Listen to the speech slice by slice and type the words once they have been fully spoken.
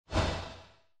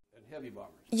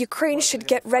Ukraine should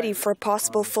get ready for a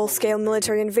possible full-scale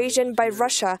military invasion by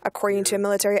Russia, according to a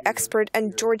military expert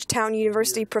and Georgetown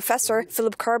University professor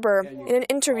Phillip Karber. In an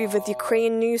interview with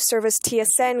Ukrainian news service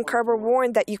TSN, Karber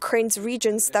warned that Ukraine's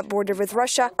regions that border with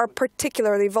Russia are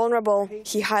particularly vulnerable.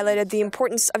 He highlighted the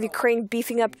importance of Ukraine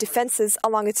beefing up defenses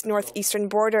along its northeastern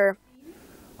border.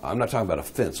 I'm not talking about a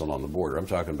fence along the border. I'm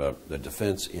talking about the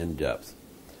defense in depth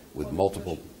with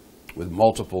multiple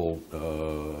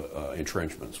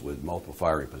entrenchments, with multiple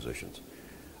firing positions.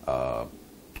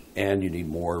 And you need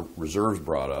more reserves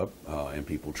brought up and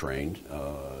people trained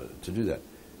to do that.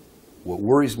 What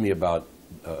worries me about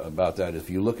that, if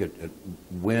you look at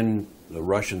when the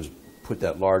Russians put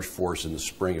that large force in the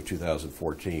spring of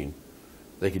 2014,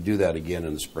 they could do that again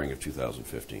in the spring of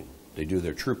 2015. They do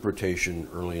their troop rotation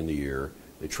early in the year,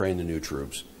 they train the new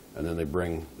troops, and then they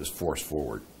bring this force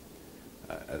forward.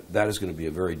 That is going to be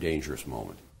a very dangerous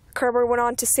moment. Karber went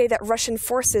on to say that Russian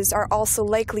forces are also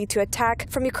likely to attack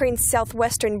from Ukraine's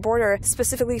southwestern border,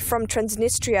 specifically from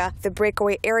Transnistria, the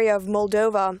breakaway area of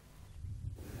Moldova.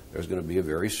 There's going to be a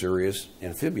very serious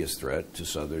amphibious threat to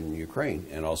southern Ukraine,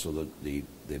 and also they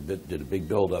did a big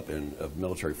buildup of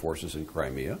military forces in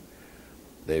Crimea.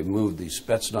 They've moved the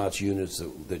Spetsnaz units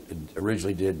that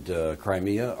originally did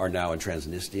Crimea are now in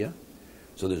Transnistria.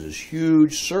 So there's this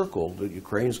huge circle that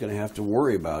Ukraine's going to have to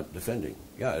worry about defending.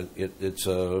 Yeah, it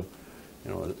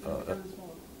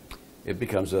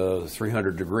becomes a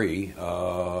 300-degree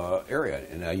area.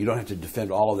 And now you don't have to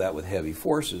defend all of that with heavy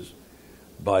forces,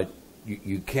 but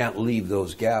you can't leave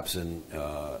those gaps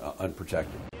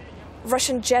unprotected.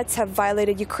 Russian jets have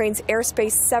violated Ukraine's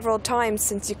airspace several times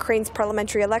since Ukraine's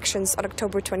parliamentary elections on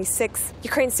October 26.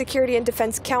 Ukraine's Security and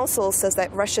Defense Council says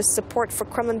that Russia's support for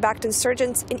Kremlin-backed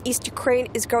insurgents in East Ukraine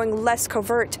is growing less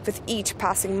covert with each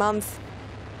passing month.